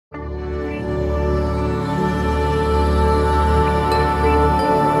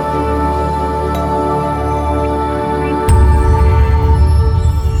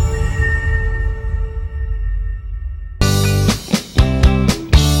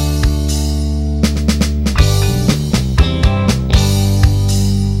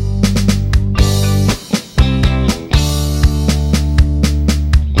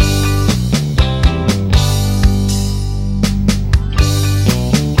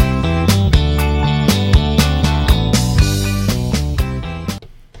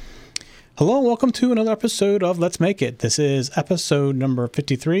Hello and welcome to another episode of Let's Make It. This is episode number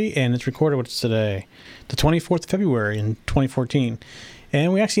 53 and it's recorded what's today, the 24th of February in 2014.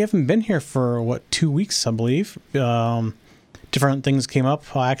 And we actually haven't been here for, 2 weeks, I believe. Different things came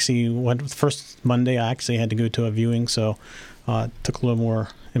up. I actually went, the first Monday, I actually had to go to a viewing, so it took a little more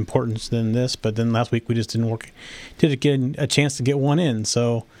importance than this. But then last week we just didn't get a chance to get one in.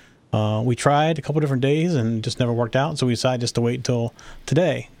 So we tried a couple different days and just never worked out. So we decided just to wait until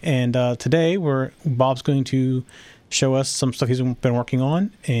today. And today Bob's going to show us some stuff he's been working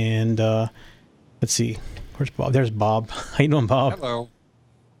on. And let's see, where's Bob? There's Bob. How you doing, Bob? Hello.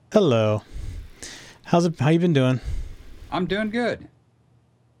 Hello. How you been doing? I'm doing good.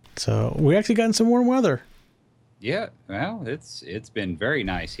 So we actually gotten some warm weather. Yeah, well, it's been very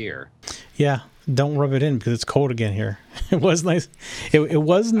nice here. Yeah, don't rub it in because it's cold again here. It was nice. It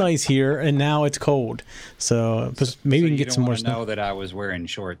was nice here, and now it's cold. So maybe we can get some more snow. Know that I was wearing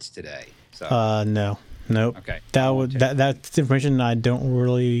shorts today. So. No. Nope. Okay. That's information I don't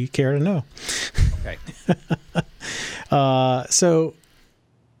really care to know. Okay. So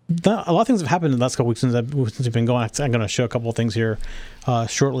a lot of things have happened in the last couple weeks since we've been going. I'm going to show a couple of things here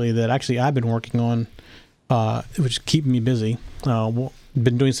shortly that actually I've been working on, which is keeping me busy.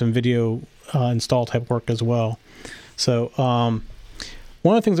 Been doing some video install type work as well. So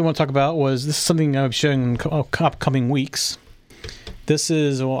one of the things I want to talk about was this is something I'm showing in upcoming weeks. This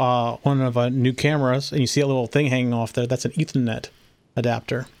is one of our new cameras, and you see a little thing hanging off there. That's an Ethernet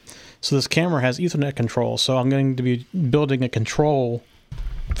adapter. So this camera has Ethernet control. So I'm going to be building a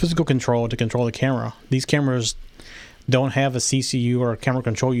physical control to control the camera. These cameras don't have a CCU or a camera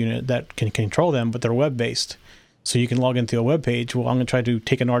control unit that can control them, but they're web-based. So you can log into a web page. Well, I'm going to try to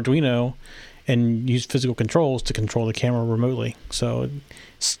take an Arduino and use physical controls to control the camera remotely. So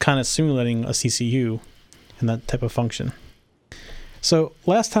it's kind of simulating a CCU and that type of function. So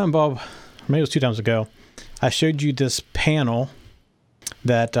last time, Bob, maybe it was 2 times ago, I showed you this panel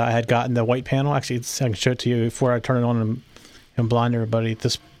that I had gotten, the white panel. Actually, I can show it to you before I turn it on and blind everybody,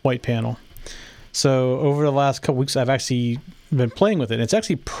 this white panel. So over the last couple weeks, I've actually been playing with it. It's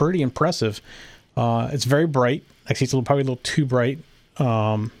actually pretty impressive. It's very bright. Actually, it's probably a little too bright.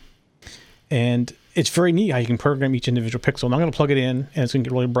 And it's very neat how you can program each individual pixel. And I'm going to plug it in, and it's going to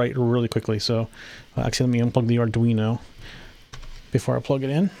get really bright really quickly. So actually, let me unplug the Arduino before I plug it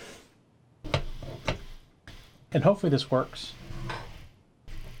in. And hopefully this works.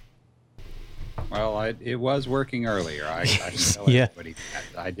 Well, it was working earlier. I can tell yeah. everybody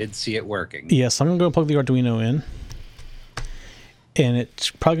that. I did see it working. Yes, I'm going to go plug the Arduino in. And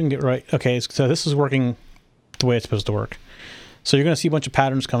it's probably going to get right. Okay, so this is working the way it's supposed to work. So you're going to see a bunch of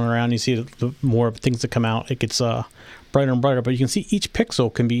patterns coming around. You see the more things that come out. It gets brighter and brighter. But you can see each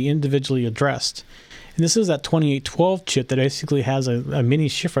pixel can be individually addressed. And this is that 2812 chip that basically has a mini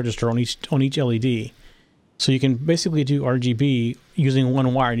shift register on each LED. So you can basically do RGB using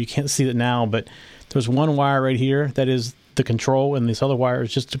one wire. You can't see it now, but there's one wire right here that is the control, and this other wire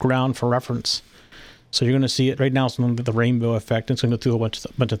is just the ground for reference. So you're going to see it right now. It's going to the rainbow effect. It's going to go through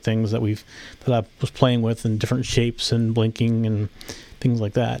a bunch of things that I was playing with in different shapes and blinking and things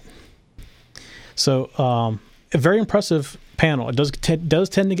like that. So a very impressive panel. It does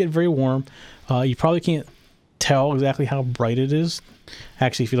tend to get very warm. You probably can't tell exactly how bright it is.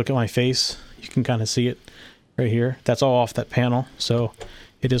 Actually, if you look at my face, you can kind of see it right here. That's all off that panel, so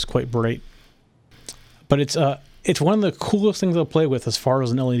it is quite bright. But it's one of the coolest things I'll play with as far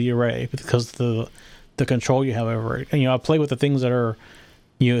as an LED array because the control you have over it. And I play with the things that are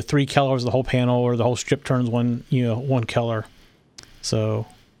 3 colors the whole panel, or the whole strip turns one color. So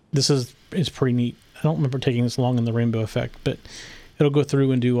this is pretty neat. I don't remember taking this long in the rainbow effect, but it'll go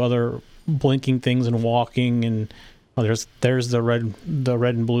through and do other blinking things and walking, and there's the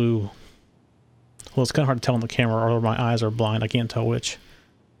red and blue. Well, it's kind of hard to tell on the camera, or my eyes are blind. I can't tell which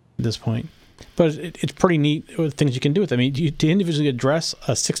at this point. But it's pretty neat with things you can do with it. I mean, to individually address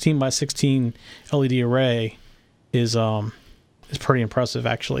a 16 by 16 LED array is pretty impressive,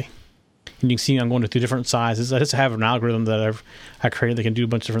 actually. And you can see I'm going through different sizes. I just have an algorithm that I created that can do a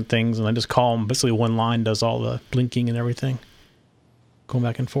bunch of different things, and I just call them. Basically, one line does all the blinking and everything, going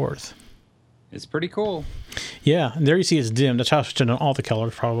back and forth. It's pretty cool. Yeah, and there you see it's dim. That's how I switched on all the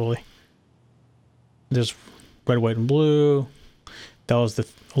colors, probably. There's red, white, and blue. That was the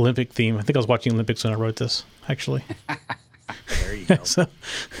Olympic theme. I think I was watching Olympics when I wrote this, actually. There you go. So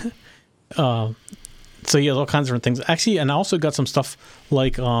yeah, all kinds of different things. Actually, and I also got some stuff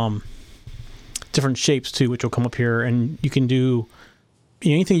like different shapes, too, which will come up here. And you can do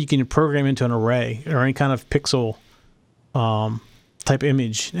anything you can program into an array or any kind of pixel type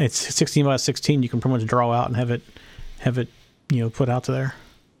image. It's 16 by 16. You can pretty much draw out and have it put out there.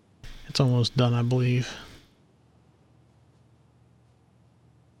 It's almost done, I believe.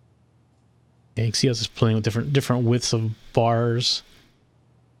 Yeah, you can see us just playing with different widths of bars.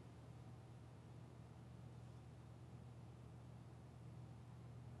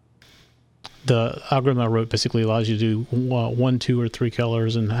 The algorithm I wrote basically allows you to do 1, 2, or 3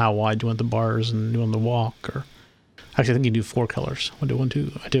 colors and how wide you want the bars and you want the walk. Or actually, I think you do 4 colors. I did 1,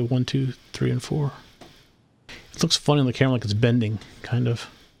 2, 3, and 4. It looks funny on the camera, like it's bending, kind of.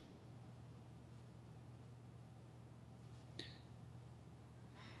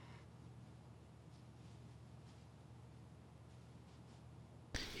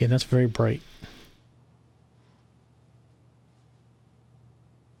 Yeah, that's very bright.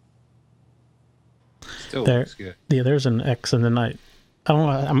 Still looks good. Yeah, there's an X, and then I don't know.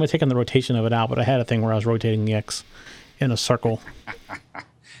 I'm gonna take on the rotation of it out, but I had a thing where I was rotating the X in a circle.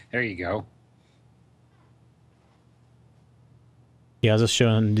 There you go. Yeah, I was just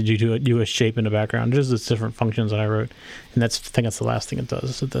showing. Did you do a shape in the background? Just the different functions that I wrote, and I think that's the last thing it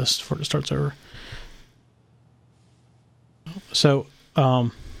does. Is this before it starts over. So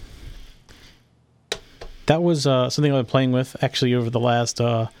that was something I've been playing with actually over the last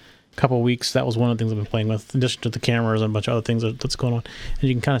couple of weeks. That was one of the things I've been playing with, in addition to the cameras and a bunch of other things that's going on. And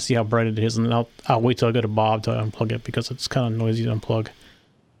you can kind of see how bright it is. And I'll wait till I go to Bob to unplug it because it's kind of noisy to unplug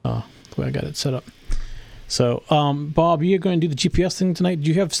the way I got it set up. So, Bob, you're going to do the GPS thing tonight.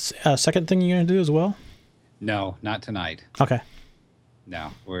 Do you have a second thing you're going to do as well? No, not tonight. Okay.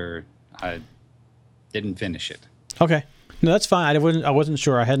 No, I didn't finish it. Okay. No, that's fine. I wasn't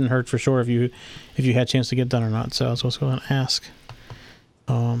sure. I hadn't heard for sure if you had a chance to get done or not. So I was going to ask.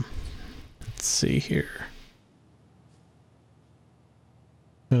 Let's see here.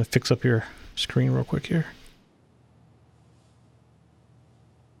 I'm going to fix up your screen real quick here.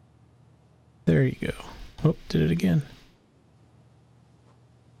 There you go. Oh, did it again.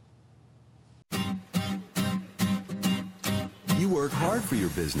 You work hard for your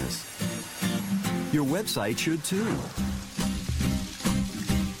business. Your website should too.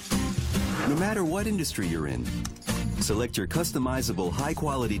 No matter what industry you're in, select your customizable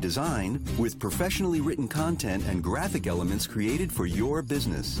high-quality design with professionally written content and graphic elements created for your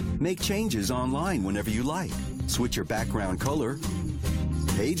business. Make changes online whenever you like. Switch your background color,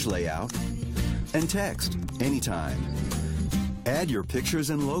 page layout, and text anytime. Add your pictures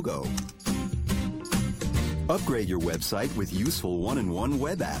and logo. Upgrade your website with useful one-in-one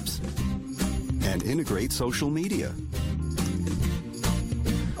web apps. And integrate social media.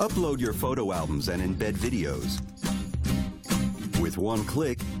 Upload your photo albums and embed videos. With one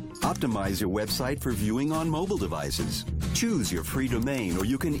click, optimize your website for viewing on mobile devices. Choose your free domain, or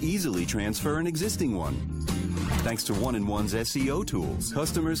you can easily transfer an existing one. Thanks to One-in-One's SEO tools,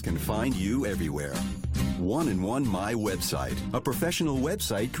 customers can find you everywhere. One-in-One My Website, a professional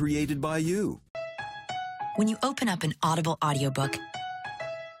website created by you. When you open up an Audible audiobook,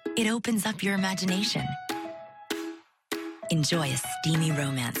 it opens up your imagination. Enjoy a steamy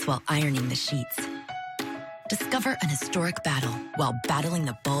romance while ironing the sheets. Discover an historic battle while battling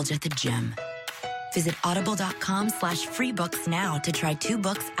the bulge at the gym. Visit audible.com/freebooks now to try 2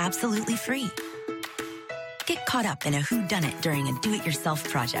 books absolutely free. Get caught up in a whodunit during a do-it-yourself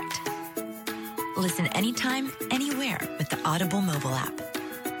project. Listen anytime, anywhere with the Audible mobile app.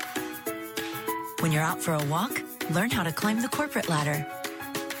 When you're out for a walk, learn how to climb the corporate ladder.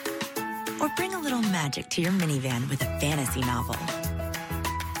 Or bring a little magic to your minivan with a fantasy novel.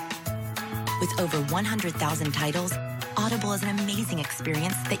 With over 100,000 titles, Audible is an amazing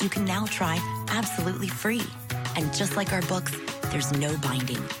experience that you can now try absolutely free. And just like our books, there's no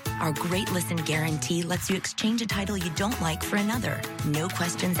binding. Our Great Listen Guarantee lets you exchange a title you don't like for another. No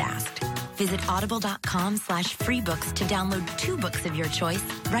questions asked. Visit audible.com/freebooks to download 2 books of your choice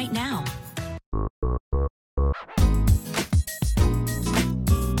right now.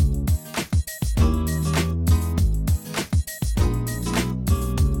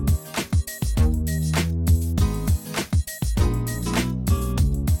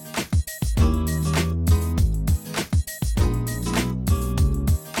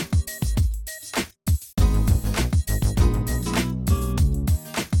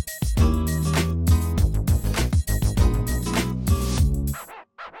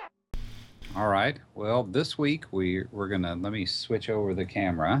 All right. Well, this week we're gonna, let me switch over the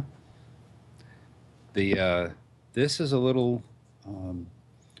camera. This is a little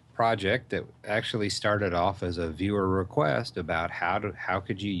project that actually started off as a viewer request about how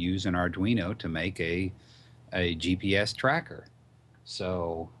could you use an Arduino to make a GPS tracker.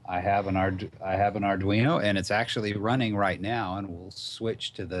 So I have an Arduino, and it's actually running right now, and we'll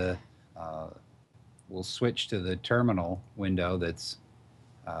switch to the terminal window that's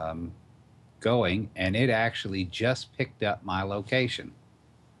going, and it actually just picked up my location.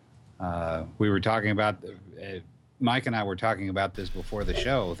 We were talking about, Mike and I were talking about this before the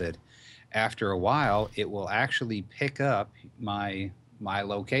show, that after a while, it will actually pick up my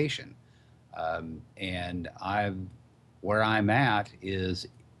location. And where I'm at is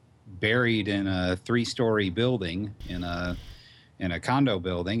buried in a 3-story building in a condo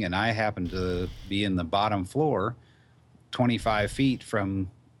building, and I happen to be in the bottom floor, 25 feet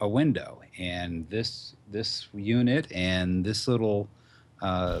from a window. And this unit and this little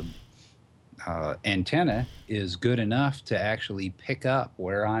antenna is good enough to actually pick up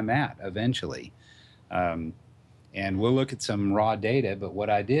where I'm at eventually. And we'll look at some raw data, but what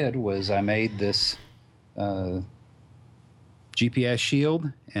I did was I made this GPS shield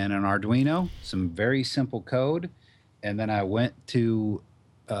and an Arduino, some very simple code, and then I went to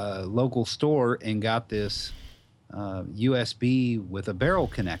a local store and got this USB with a barrel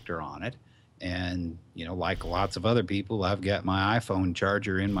connector on it. And, you know, like lots of other people, I've got my iPhone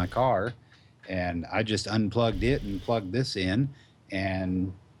charger in my car, and I just unplugged it and plugged this in,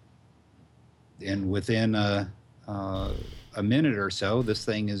 and within a minute or so, this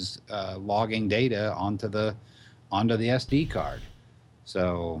thing is logging data onto the SD card.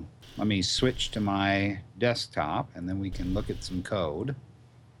 So let me switch to my desktop, and then we can look at some code.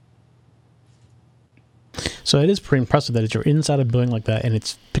 So it is pretty impressive that you're inside a building like that and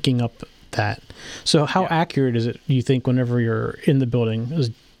it's picking up that. So how accurate is it, do you think, whenever you're in the building?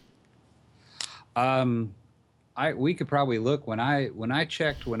 We could probably look. When I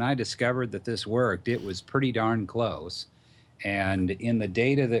discovered that this worked, it was pretty darn close. And in the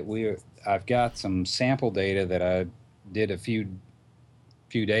data that I've got some sample data that I did a few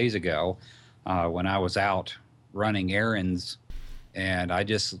days ago when I was out running errands, and I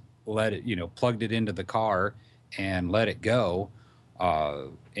just let it, plugged it into the car and let it go,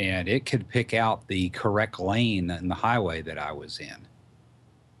 and it could pick out the correct lane in the highway that I was in.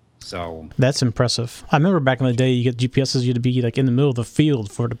 So that's impressive. I remember back in the day, you get GPSs, you to be like in the middle of the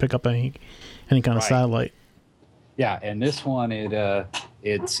field for it to pick up any kind of satellite. Yeah, and this one,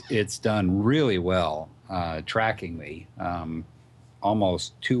 it's done really well, tracking me,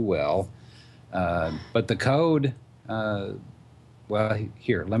 almost too well. But the code, well,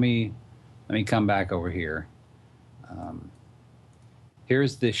 here, let me come back over here.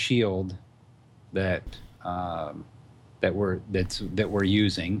 Here's the shield that we're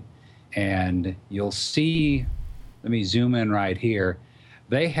using, and you'll see. Let me zoom in right here.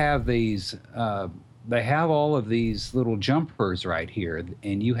 They have these. They have all of these little jumpers right here,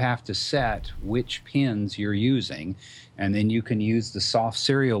 and you have to set which pins you're using, and then you can use the soft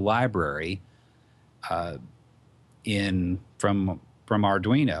serial library from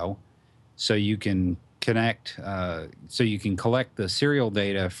Arduino, so you can connect, so you can collect the serial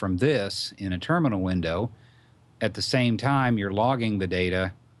data from this in a terminal window. At the same time, you're logging the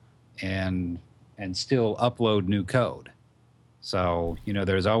data and still upload new code. So,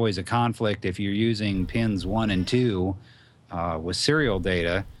 there's always a conflict if you're using pins 1 and 2 with serial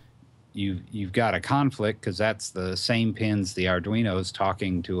data. You've got a conflict because that's the same pins the Arduino is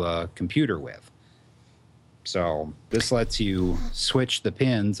talking to a computer with. So this lets you switch the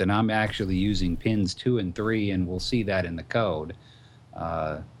pins, and I'm actually using pins 2 and 3, and we'll see that in the code.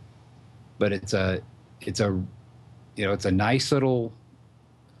 But it's a nice little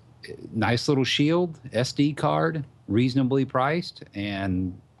shield, SD card, reasonably priced,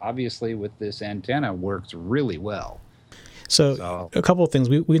 and obviously with this antenna works really well. So a couple of things.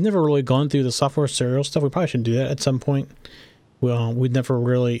 We've never really gone through the software serial stuff. We probably should do that at some point. Well, we've never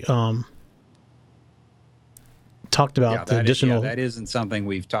really talked about the additional. That isn't something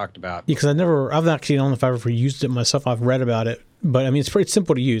we've talked about. Because I've actually, I don't know if I've ever used it myself. I've read about it, but I mean, it's pretty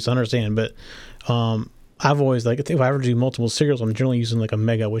simple to use. I understand, but I've always if I ever do multiple serials, I'm generally using like a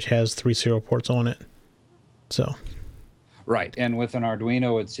Mega, which has 3 serial ports on it. So. Right, and with an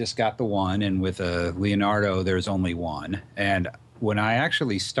Arduino, it's just got the one, and with a Leonardo, there's only one. And when I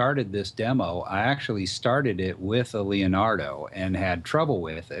actually started this demo, I actually started it with a Leonardo and had trouble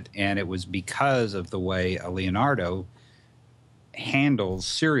with it, and it was because of the way a Leonardo handles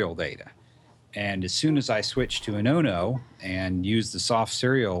serial data. And as soon as I switched to an Uno and used the soft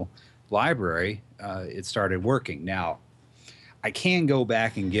serial library, it started working. Now, I can go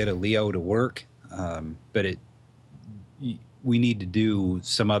back and get a Leo to work, but we need to do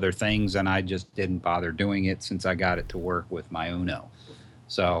some other things, and I just didn't bother doing it since I got it to work with my Uno.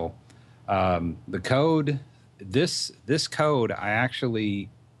 So the code, this code,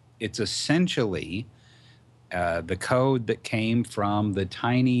 it's essentially the code that came from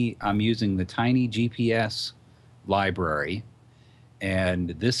I'm using the Tiny GPS library, And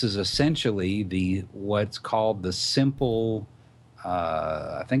this is essentially what's called the simple,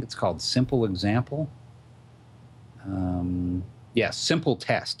 I think it's called simple example. Simple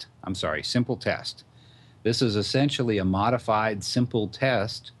test. I'm sorry, simple test. This is essentially a modified simple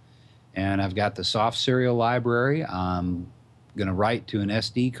test, and I've got the soft serial library. I'm going to write to an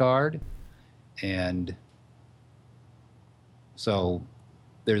SD card, and so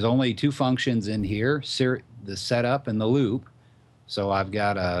there's only two functions in here, the setup and the loop. So I've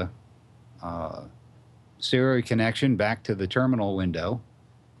got a serial connection back to the terminal window,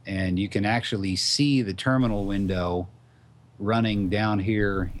 and you can actually see the terminal window running down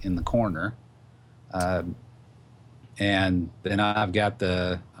here in the corner. And then I've got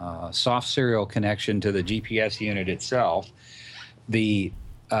the soft serial connection to the GPS unit itself.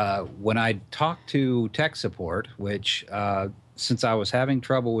 When I talked to tech support, which since I was having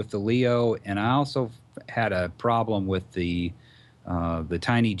trouble with the Leo, and I also had a problem with the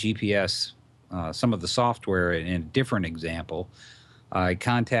tiny GPS, some of the software in a different example, I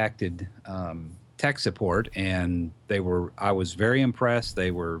contacted tech support, and I was very impressed.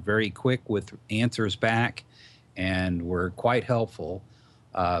 They were very quick with answers back and were quite helpful.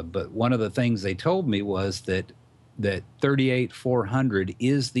 But one of the things they told me was that 38400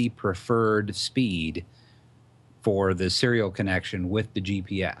 is the preferred speed for the serial connection with the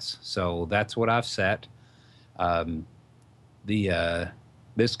GPS. So that's what I've set.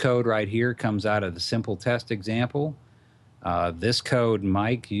 This code right here comes out of the simple test example. This code,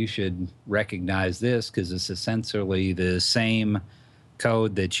 Mike, you should recognize this because it's essentially the same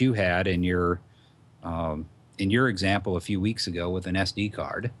code that you had in your example a few weeks ago with an SD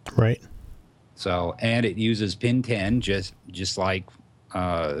card. Right. So, and it uses pin 10 just like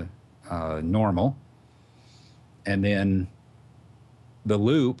normal. And then the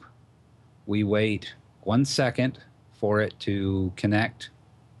loop, we wait 1 second for it to connect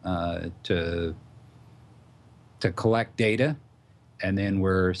to collect data, and then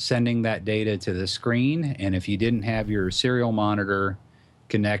we're sending that data to the screen. And if you didn't have your serial monitor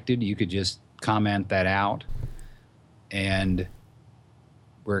connected, you could just comment that out, and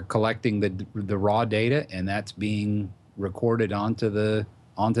we're collecting the raw data, and that's being recorded onto the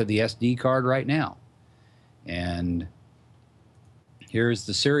SD card right now. And here's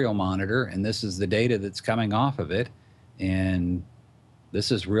the serial monitor, and this is the data that's coming off of it, and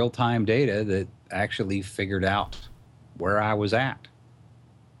this is real-time data that actually figured out where I was at,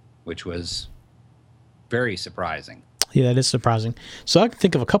 which was very surprising. Yeah, that is surprising. So I can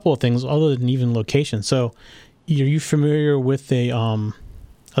think of a couple of things other than even location. So are you familiar with a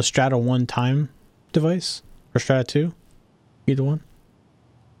Strata 1 time device or Strata 2? Either one?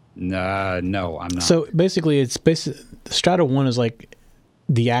 No, I'm not. So basically, the Strata 1 is like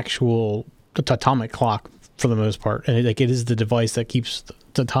the actual atomic clock for the most part, and it is the device that keeps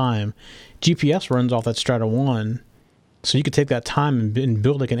the time. GPS runs off that Strata 1, so you could take that time and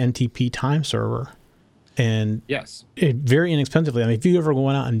build like an NTP time server, and yes, very inexpensively. I mean, if you ever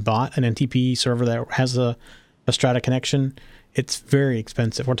went out and bought an NTP server that has a Strata connection, it's very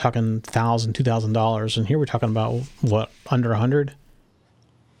expensive. We're talking $1,000, $2,000, and here we're talking about what, under $100.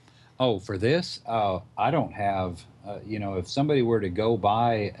 Oh, for this, I don't have. If somebody were to go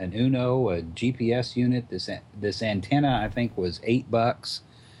buy an Uno, a GPS unit, this antenna I think was $8.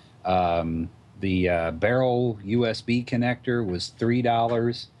 The barrel USB connector was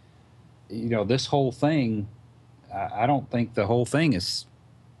 $3. This whole thing, I don't think the whole thing is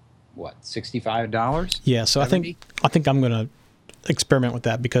what, $65. Yeah, so 70? I think I'm going to experiment with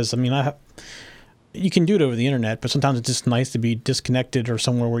that, because I mean you can do it over the internet, but sometimes it's just nice to be disconnected or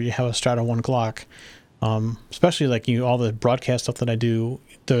somewhere where you have a Strata 1 clock. Especially like all the broadcast stuff that I do,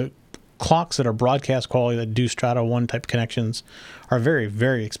 the clocks that are broadcast quality that do Strata 1 type connections are very,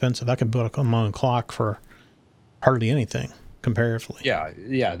 very expensive. I can build a my own clock for hardly anything comparatively.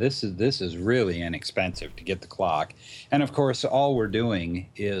 Yeah. This is really inexpensive to get the clock, and of course, all we're doing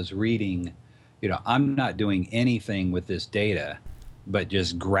is reading. I'm not doing anything with this data, but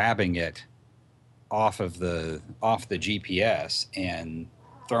just grabbing it off the GPS and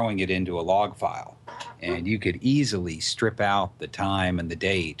throwing it into a log file, and you could easily strip out the time and the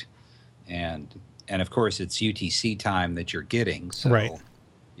date, and of course it's UTC time that you're getting. So, right.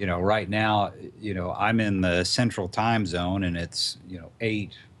 Right now, I'm in the central time zone, and it's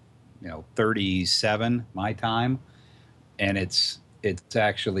 8:37 my time, and it's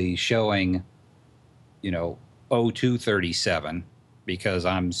actually showing 02:37 because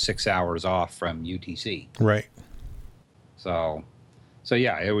I'm 6 hours off from UTC. Right. So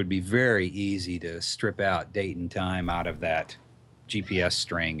yeah, it would be very easy to strip out date and time out of that GPS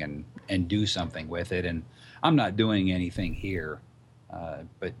string and do something with it. And I'm not doing anything here.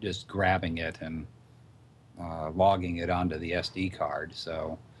 but just grabbing it and logging it onto the SD card.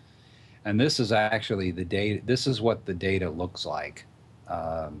 So, and this is actually the data. This is what the data looks like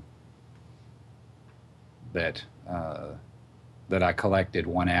that that I collected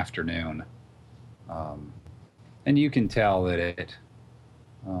one afternoon, and you can tell that it,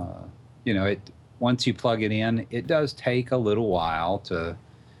 it once you plug it in, it does take a little while to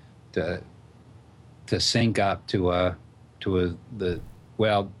sync up to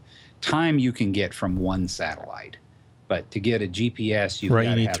time you can get from one satellite, but to get a GPS, you've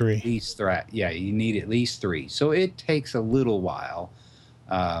got to have three. At least you need at least three. So it takes a little while,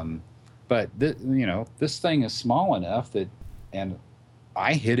 but this thing is small enough that, and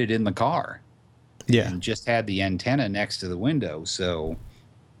I hid it in the car, and just had the antenna next to the window. So,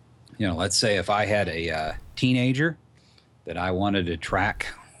 let's say if I had a teenager that I wanted to track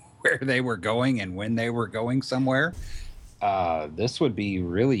where they were going and when they were going somewhere, this would be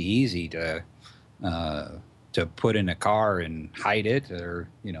really easy to put in a car and hide it, or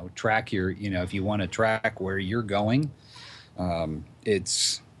track your, if you want to track where you're going.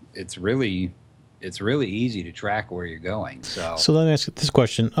 It's really easy to track where you're going. So let me ask you this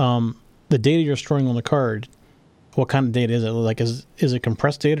question: the data you're storing on the card, what kind of data is it? Like, is it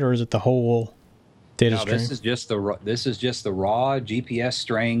compressed data, or is it the whole data string? This is just the raw GPS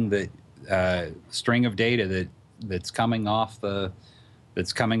string of data that's coming off the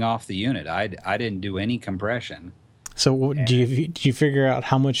unit. I didn't do any compression. So do you figure out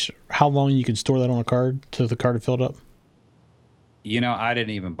how long you can store that on a card till the card filled up? I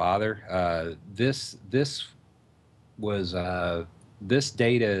didn't even bother. This was this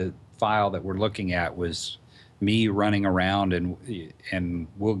data file that we're looking at was me running around, and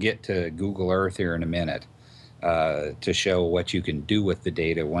we'll get to Google Earth here in a minute to show what you can do with the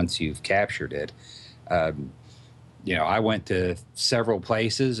data once you've captured it. I went to several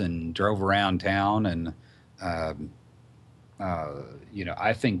places and drove around town, and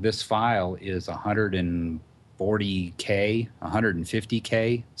I think this file is 140K,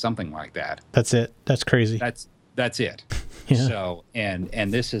 150K, something like that. That's it. That's crazy. That's it. Yeah. So,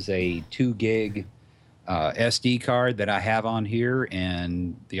 and this is a 2 gig SD card that I have on here,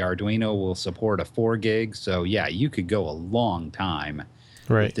 and the Arduino will support a 4 gig. So yeah, you could go a long time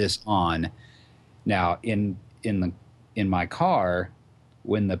with this on. Now in my car,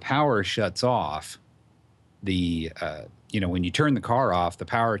 when the power shuts off, when you turn the car off, the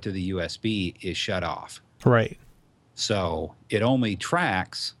power to the USB is shut off. Right. So it only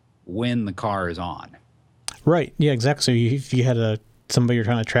tracks when the car is on. Right. Yeah, exactly. So if you had somebody you're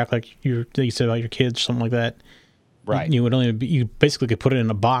trying to track, like you said about your kids, something like that, right? You basically could put it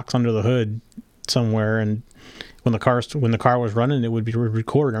in a box under the hood somewhere, and when the car was running, it would be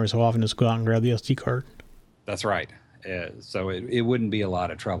recorded every so often. Just go out and grab the SD card. That's right. So it wouldn't be a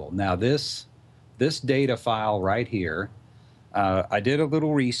lot of trouble. Now this data file right here, I did a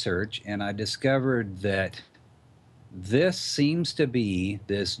little research, and I discovered that this seems to be,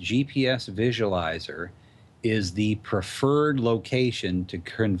 this GPS visualizer is the preferred location to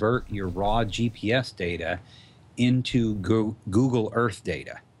convert your raw GPS data into Google Earth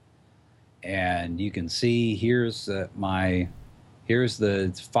data. And you can see here's the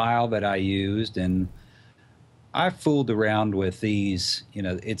file that I used, and I fooled around with these.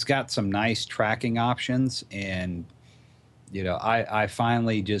 It's got some nice tracking options, and I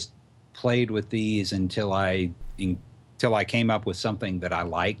finally just played with these until I came up with something that I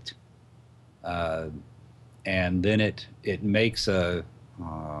liked. And then it makes a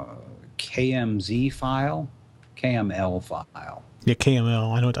KMZ file, KML file. Yeah,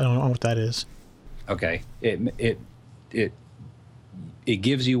 KML. I don't know what that is. Okay. It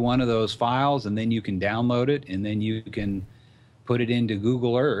gives you one of those files, and then you can download it, and then you can put it into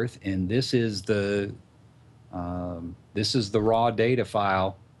Google Earth, and this is the raw data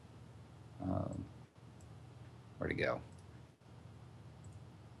file. Where'd it go?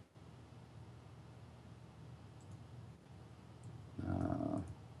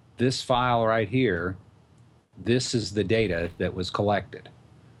 This file right here, this is the data that was collected.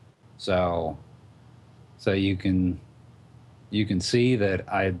 So you can see that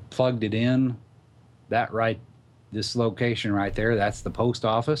I plugged it in. This location right there, that's the post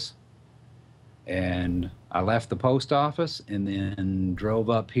office. And I left the post office and then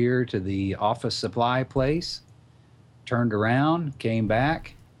drove up here to the office supply place, turned around, came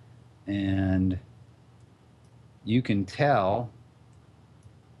back, and you can tell,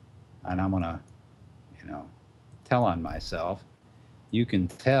 and I'm going to, tell on myself, you can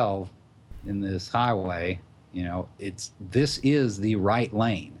tell in this highway, this is the right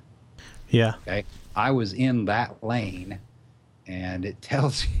lane. Yeah. Okay. I was in that lane, and it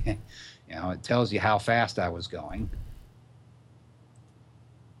tells you, it tells you how fast I was going.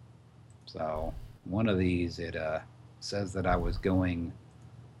 So one of these, it says that I was going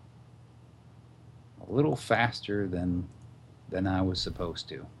a little faster than I was supposed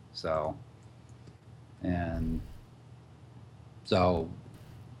to. So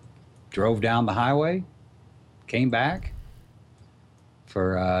drove down the highway, came back.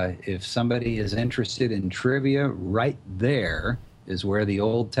 For if somebody is interested in trivia, right there is where the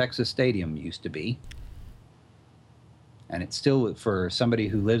old Texas Stadium used to be. And it's still, for somebody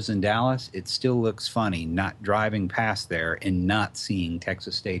who lives in Dallas, it still looks funny not driving past there and not seeing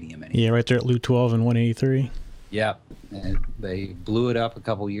Texas Stadium anymore. Yeah, right there at Loop 12 and 183. Yep. And they blew it up a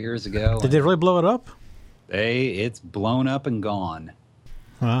couple years ago. Did they really blow it up? It's blown up and gone.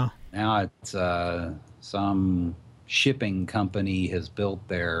 Wow. Now it's some shipping company has built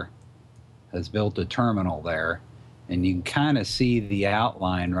a terminal there, and you can kind of see the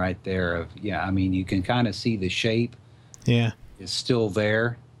outline right there of, you can kind of see the shape. Yeah. It's still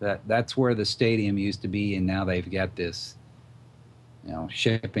there. That's where the stadium used to be, and now they've got this,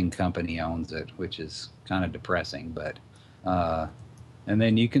 shipping company owns it, which is kind of depressing. But and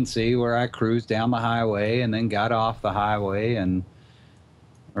then you can see where I cruised down the highway and then got off the highway, and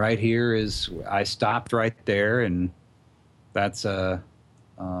right here is, I stopped right there, and that's a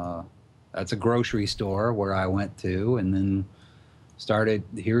grocery store where I went to, and then started.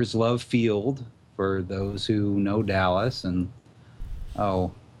 Here's Love Field for those who know Dallas, and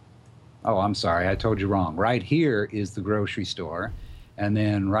I'm sorry, I told you wrong. Right here is the grocery store, and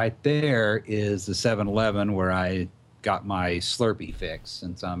then right there is the 7-Eleven where I got my Slurpee fix,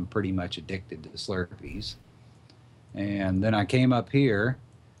 since I'm pretty much addicted to Slurpees. And then I came up here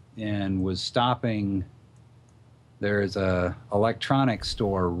and was stopping. There's a electronics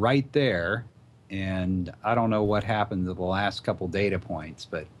store right there, and I don't know what happened to the last couple data points,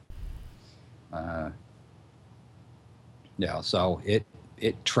 but so it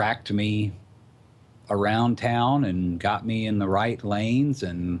tracked me around town and got me in the right lanes,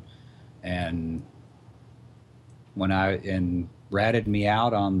 and ratted me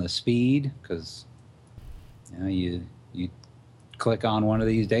out on the speed, because you click on one of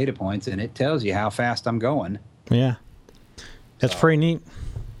these data points and it tells you how fast I'm going. Yeah, that's pretty neat.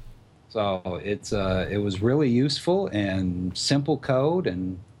 So it was really useful and simple code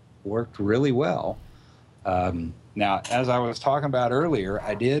and worked really well. Now, as I was talking about earlier,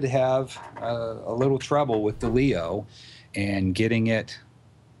 I did have a little trouble with the Leo and getting it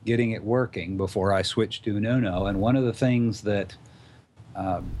working before I switched to an Uno. And one of the things that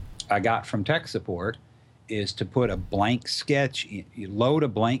I got from tech support is to put a blank sketch, you load a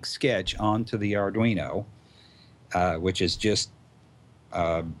blank sketch onto the Arduino, which is just,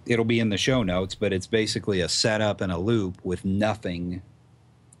 it'll be in the show notes, but it's basically a setup and a loop with nothing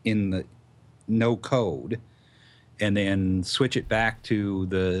no code, and then switch it back to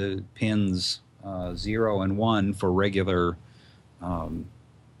the pins 0 and 1 for regular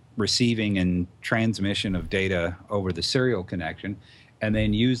receiving and transmission of data over the serial connection, and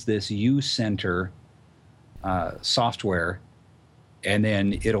then use this U-Center software, and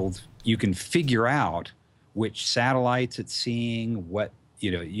then you can figure out which satellites it's seeing, what,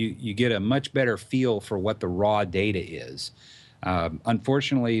 you get a much better feel for what the raw data is.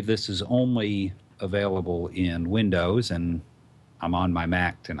 Unfortunately, this is only available in Windows, and I'm on my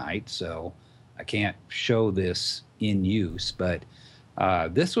Mac tonight, so I can't show this in use, but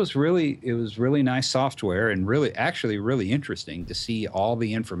this was really nice software, and really interesting to see all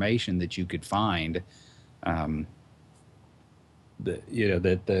the information that you could find that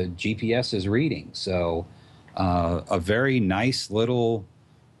the GPS is reading. So a very nice little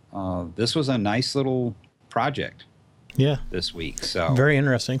this was a nice little project this week. So very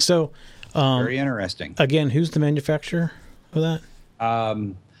interesting. So very interesting. Again, who's the manufacturer of that?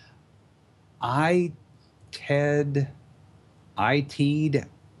 ITEAD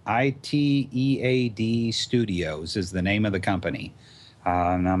Studios is the name of the company.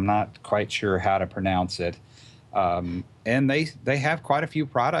 And I'm not quite sure how to pronounce it. And they have quite a few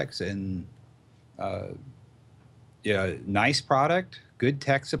products, and nice product, good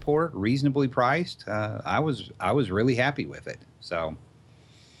tech support, reasonably priced. I was really happy with it. So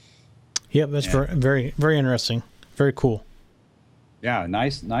yep, that's very, very interesting. Very cool. Yeah,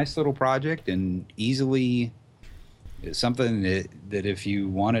 nice little project, and easily something that if you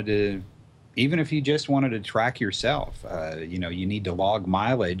wanted to, even if you just wanted to track yourself, you need to log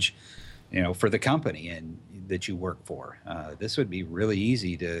mileage, for the company and that you work for. This would be really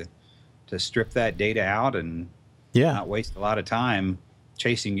easy to strip that data out and not waste a lot of time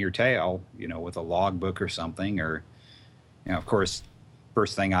chasing your tail, with a logbook or something, or of course,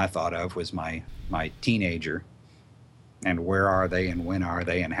 first thing I thought of was my teenager, and where are they, and when are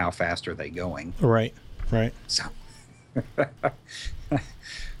they, and how fast are they going? Right. So,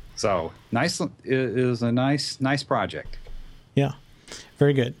 so nice is a nice project. Yeah,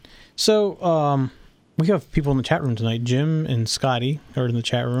 very good. So we have people in the chat room tonight. Jim and Scotty are in the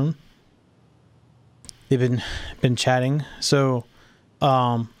chat room. They've been chatting. So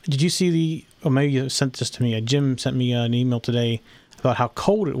did you see maybe you sent this to me. Jim sent me an email today about how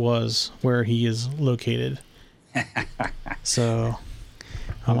cold it was where he is located. So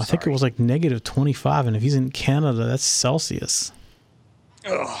I think it was like negative 25, and if he's in Canada, that's Celsius.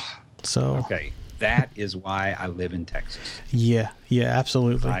 Ugh. So okay, that is why I live in Texas. Yeah,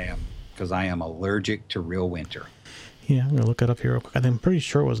 absolutely. Because I am allergic to real winter. Yeah, I'm gonna look it up here real quick. I'm pretty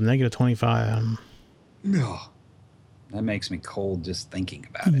sure it was negative 25. Ugh. That makes me cold just thinking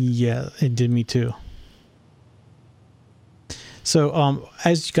about it. Yeah, it did me too. So,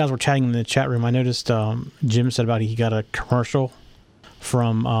 as you guys were chatting in the chat room, I noticed Jim said about he got a commercial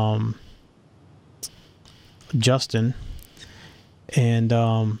from Justin,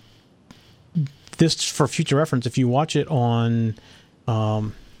 and this, for future reference, if you watch it on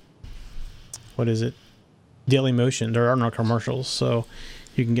what is it, Dailymotion, there are no commercials, so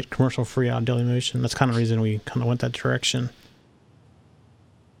you can get commercial free on Dailymotion. That's kind of the reason we kind of went that direction.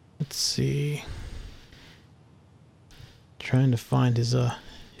 Let's see. Trying to find his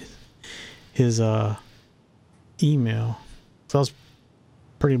email. So I was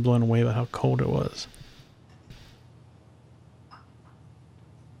pretty blown away by how cold it was.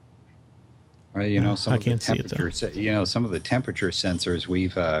 Well, some I of the can't see it, though. temperature, some of the temperature sensors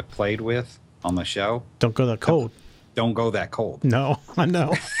we've played with on the show Don't go that cold. don't go that cold. No, I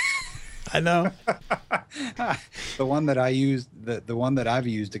know. I know. The one that I used, the one that I've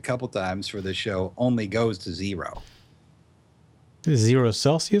used a couple times for the show, only goes to 0. 0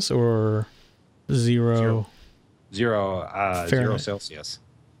 Celsius or 0? 0 Fahrenheit. Celsius.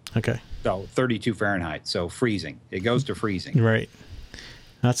 Okay. So 32 Fahrenheit. So freezing. It goes to freezing. Right.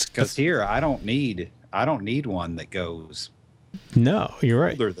 Because here I don't need one that goes No, you're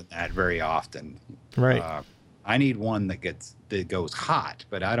right. colder than that very often. Right. I need one that goes hot,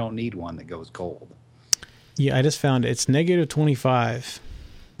 but I don't need one that goes cold. Yeah, I just found it's negative 25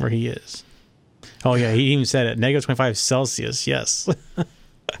 where he is. Oh, yeah, he even said it. Negative 25 Celsius, yes.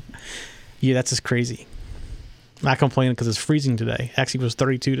 Yeah, that's just crazy. Not complaining because it's freezing today. Actually, it was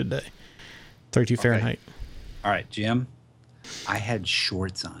 32 today. 32 Fahrenheit. All right, Jim. I had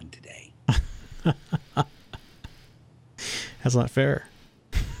shorts on today. That's not fair.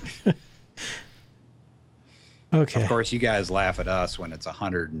 Okay. Of course, you guys laugh at us when it's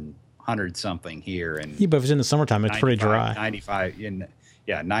 100 something here, and Yeah, but if it's in the summertime, it's pretty dry.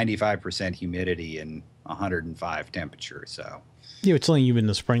 95% humidity and 105 temperature. So Yeah, it's only in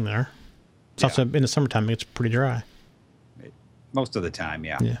the spring there. It's also in the summertime, it's pretty dry. most of the time,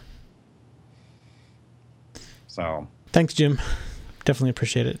 yeah. Yeah. So Thanks, Jim. Definitely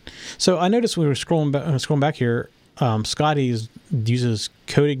appreciate it. So I noticed we were scrolling back here. Scotty uses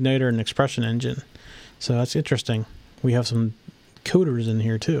CodeIgniter and Expression Engine. So that's interesting. We have some coders in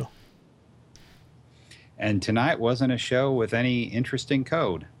here too. And tonight wasn't a show with any interesting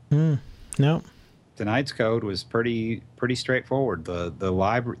code. No. Tonight's code was pretty straightforward.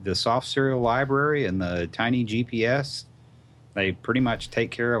 The soft serial library and the tiny GPS, they pretty much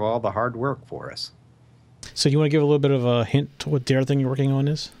take care of all the hard work for us. So you want to give a little bit of a hint to what the other thing you're working on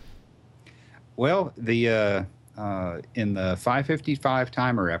is? Well, in the 555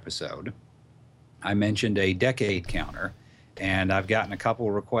 timer episode, I mentioned a decade counter, and I've gotten a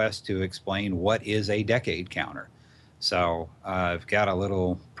couple requests to explain what is a decade counter. So I've got a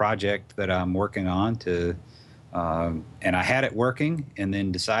little project that I'm working on and I had it working and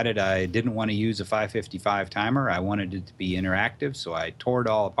then decided I didn't want to use a 555 timer. I wanted it to be interactive, so I tore it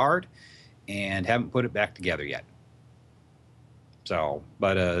all apart and haven't put it back together yet. So,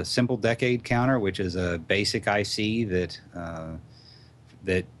 but a simple decade counter, which is a basic IC that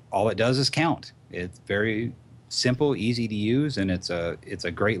all it does is count. It's very simple, easy to use, and it's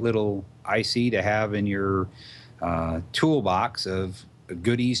a great little IC to have in your toolbox of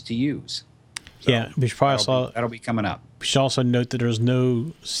goodies to use. So Yeah, we should probably that'll be coming up. we should also note that there's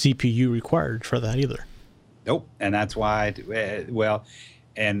no CPU required for that either. Nope, and that's why.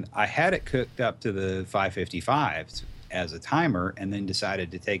 And I had it cooked up to the 555s as a timer, and then decided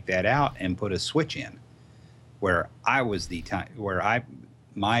to take that out and put a switch in, where I was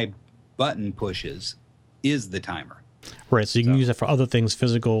my button pushes is the timer. Right, so you can use that for other things,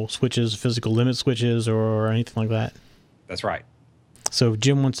 physical switches, physical limit switches, or anything like that. That's right. So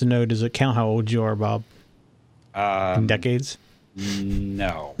Jim wants to know, does it count how old you are, Bob? in decades?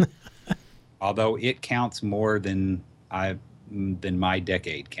 No. Although it counts more than my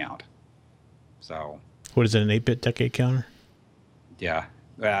decade count. So. What is it, an 8-bit decade counter? Yeah.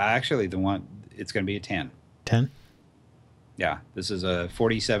 Actually, it's going to be a 10. 10? Yeah. This is a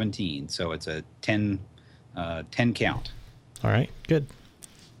 4017, so it's a 10 count. All right, good.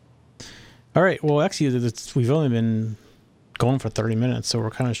 All right, well, actually, we've only been going for 30 minutes, so we're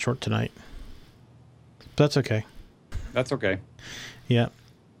kind of short tonight. But that's okay. That's okay. Yeah.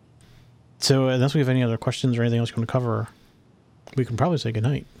 So unless we have any other questions or anything else you want to cover, we can probably say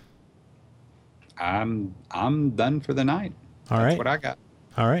goodnight. I'm done for the night. All That's right. what I got.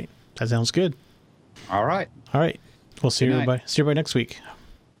 All right. That sounds good. All right. All right. We'll see Good you night. everybody. See you everybody next week.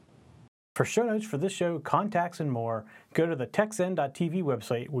 For show notes for this show, contacts, and more, go to the TechZen.tv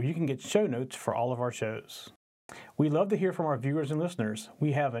website where you can get show notes for all of our shows. We love to hear from our viewers and listeners.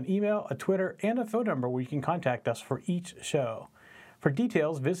 We have an email, a Twitter, and a phone number where you can contact us for each show. For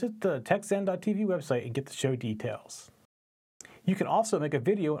details, visit the TechZen.tv website and get the show details. You can also make a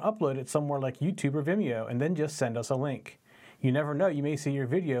video and upload it somewhere like YouTube or Vimeo and then just send us a link. You never know, you may see your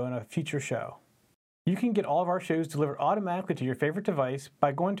video in a future show. You can get all of our shows delivered automatically to your favorite device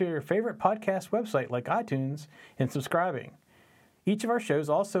by going to your favorite podcast website like iTunes and subscribing. Each of our shows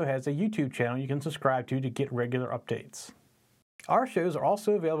also has a YouTube channel you can subscribe to get regular updates. Our shows are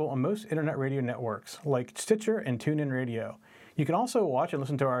also available on most internet radio networks like Stitcher and TuneIn Radio. You can also watch and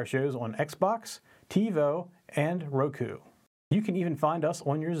listen to our shows on Xbox, TiVo, and Roku. You can even find us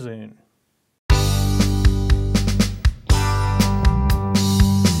on your Zune.